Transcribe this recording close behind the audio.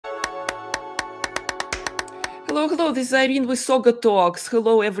Hello, hello. This is Irene with SaugaTalks.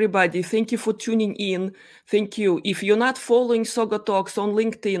 Hello, everybody. Thank you for tuning in. Thank you. If you're not following SaugaTalks on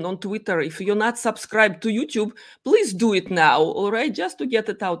LinkedIn, on Twitter, if you're not subscribed to YouTube, please do it now, all right? Just to get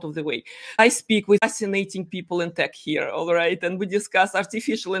it out of the way. I speak with fascinating people in tech here, all right? And we discuss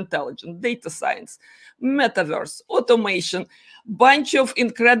artificial intelligence, data science, metaverse, automation, bunch of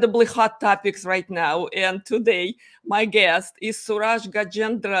incredibly hot topics right now. And today, my guest is Suraj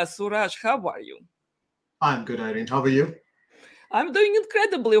Gajendra. Suraj, how are you? I'm good, Irene. How are you? I'm doing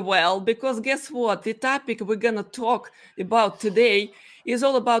incredibly well because guess what? The topic we're going to talk about today is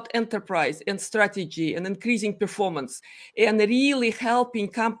all about enterprise and strategy and increasing performance and really helping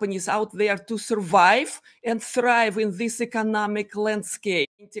companies out there to survive and thrive in this economic landscape.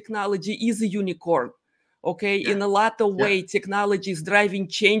 Technology is a unicorn. Okay, in a lot of ways, technology is driving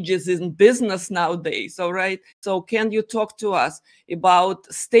changes in business nowadays. All right. So can you talk to us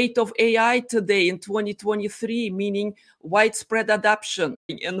about state of AI today in 2023, meaning widespread adoption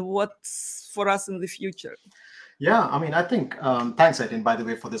and what's for us in the future? Yeah, I mean, I think, thanks, Irene, by the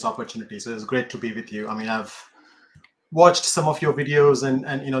way, for this opportunity. So it's great to be with you. I mean, I've watched some of your videos and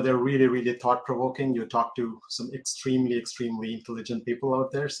they're really, really thought-provoking. You talk to some extremely, extremely intelligent people out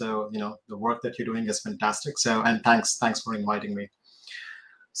there. So, the work that you're doing is fantastic. So, and thanks for inviting me.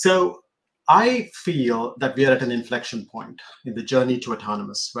 So I feel that we are at an inflection point in the journey to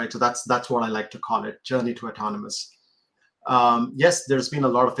autonomous, right? So that's what I like to call it, journey to autonomous. Yes, there's been a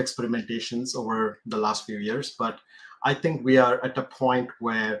lot of experimentations over the last few years, but I think we are at a point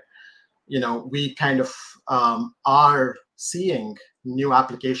where, we kind of are seeing new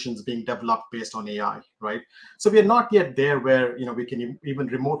applications being developed based on AI, right? So we are not yet there where, we can even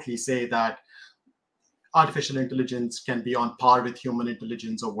remotely say that artificial intelligence can be on par with human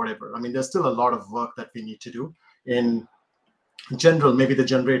intelligence or whatever. I mean, there's still a lot of work that we need to do in general. Maybe the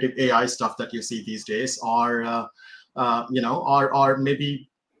generative AI stuff that you see these days are or maybe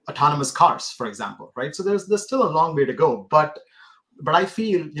autonomous cars, for example, right? So there's still a long way to go, but I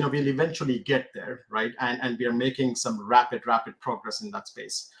feel, we'll eventually get there, right? And we are making some rapid progress in that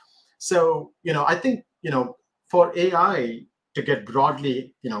space. So, I think, for AI to get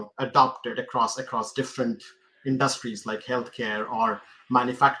broadly, adopted across different industries like healthcare or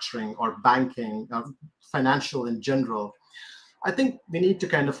manufacturing or banking, financial in general, I think we need to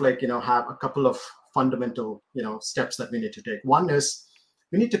kind of have a couple of fundamental, steps that we need to take. One is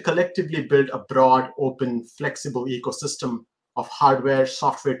we need to collectively build a broad, open, flexible ecosystem of hardware,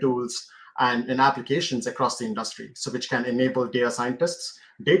 software tools, and applications across the industry, so which can enable data scientists,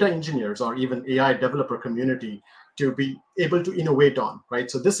 data engineers, or even AI developer community to be able to innovate on, right?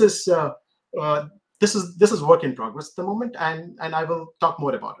 So this is work in progress at the moment, and I will talk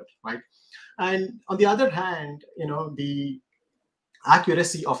more about it, right? And on the other hand, the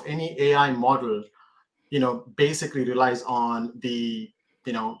accuracy of any AI model, basically relies on the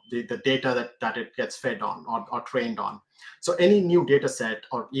data that it gets fed on or trained on. So any new data set,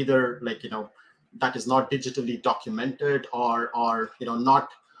 or either that is not digitally documented or not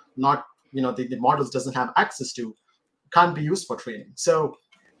the models doesn't have access to, can't be used for training. So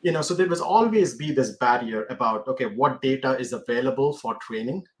so there will always be this barrier about, okay, what data is available for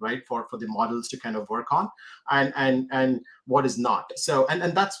training, right, for the models to kind of work on, and what is not. So and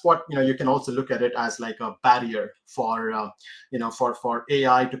that's what you can also look at it as like a barrier for for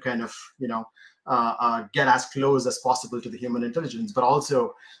AI to kind of get as close as possible to the human intelligence, but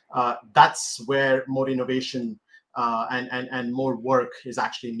also that's where more innovation and more work is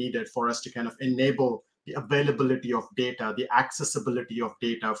actually needed for us to kind of enable the availability of data, the accessibility of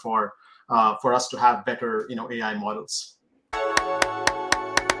data for us to have better, AI models.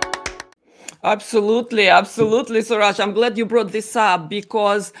 Absolutely, absolutely, Suraj. I'm glad you brought this up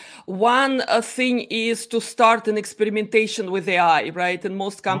because one thing is to start an experimentation with AI, right? And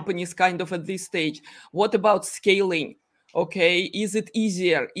most companies kind of at this stage. What about scaling? Okay, is it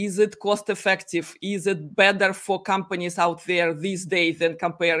easier? Is it cost effective? Is it better for companies out there these days than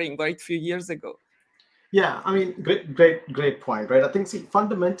comparing, right, a few years ago? Yeah, I mean, great point, right? I think, see,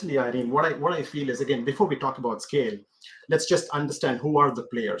 fundamentally, Irene, what I feel is, again, before we talk about scale, let's just understand who are the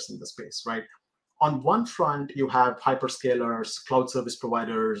players in the space, right? On one front, you have hyperscalers, cloud service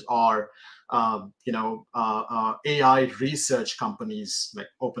providers, or AI research companies like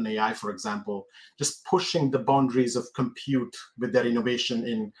OpenAI, for example, just pushing the boundaries of compute with their innovation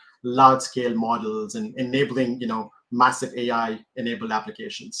in large-scale models and enabling massive AI-enabled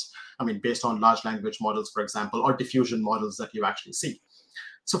applications. I mean, based on large language models, for example, or diffusion models that you actually see.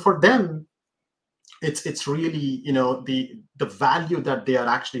 So for them, it's really, the value that they are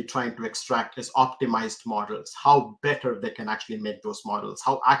actually trying to extract is optimized models, how better they can actually make those models,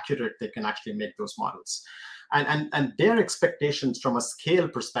 how accurate they can actually make those models. And their expectations from a scale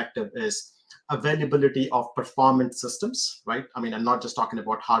perspective is availability of performance systems, right? I mean, I'm not just talking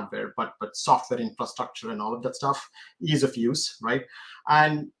about hardware, but software infrastructure and all of that stuff, ease of use, right?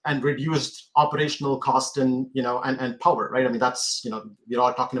 And reduced operational cost and and power, right? I mean, that's, we're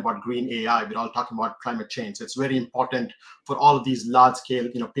all talking about green AI, we're all talking about climate change. It's very important for all of these large scale,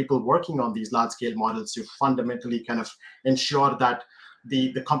 people working on these large scale models to fundamentally kind of ensure that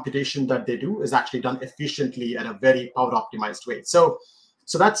the computation that they do is actually done efficiently at a very power optimized way. So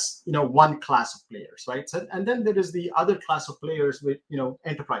that's one class of players, right? So, and then there is the other class of players with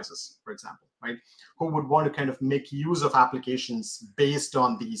enterprises, for example, right, who would want to kind of make use of applications based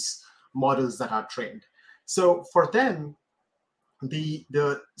on these models that are trained. So for them, the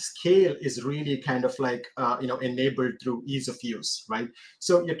scale is really kind of like enabled through ease of use, right?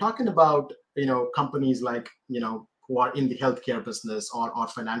 So you're talking about companies like who are in the healthcare business or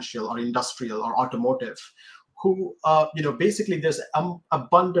financial or industrial or automotive, who basically there's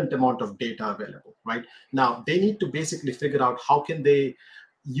abundant amount of data available, right? Now they need to basically figure out how can they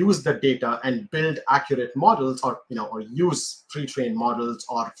use the data and build accurate models, or or use pre-trained models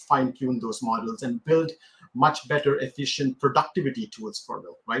or fine-tune those models and build much better efficient productivity tools for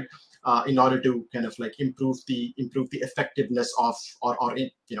them, right? In order to kind of like improve the effectiveness of or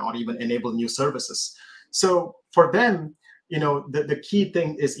even enable new services. So for them, the key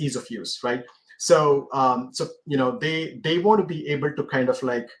thing is ease of use, right? So they want to be able to kind of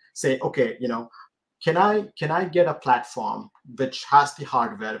like say, okay, can I get a platform which has the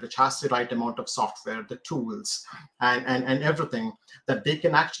hardware, which has the right amount of software, the tools, and everything that they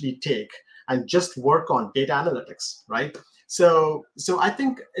can actually take and just work on data analytics, right? So I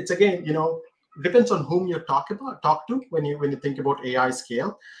think it's, again, depends on whom you talk to when you think about AI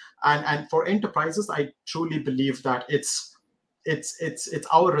scale, and for enterprises, I truly believe that it's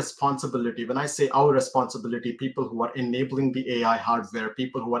our responsibility. When I say our responsibility, people who are enabling the AI hardware,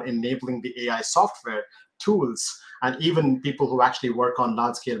 people who are enabling the AI software tools, and even people who actually work on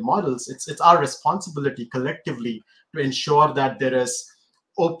large scale models, it's our responsibility collectively to ensure that there is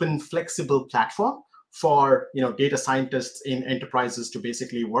open, flexible platform for data scientists in enterprises to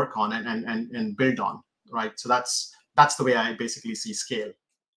basically work on and build on, right? So that's the way I basically see scale.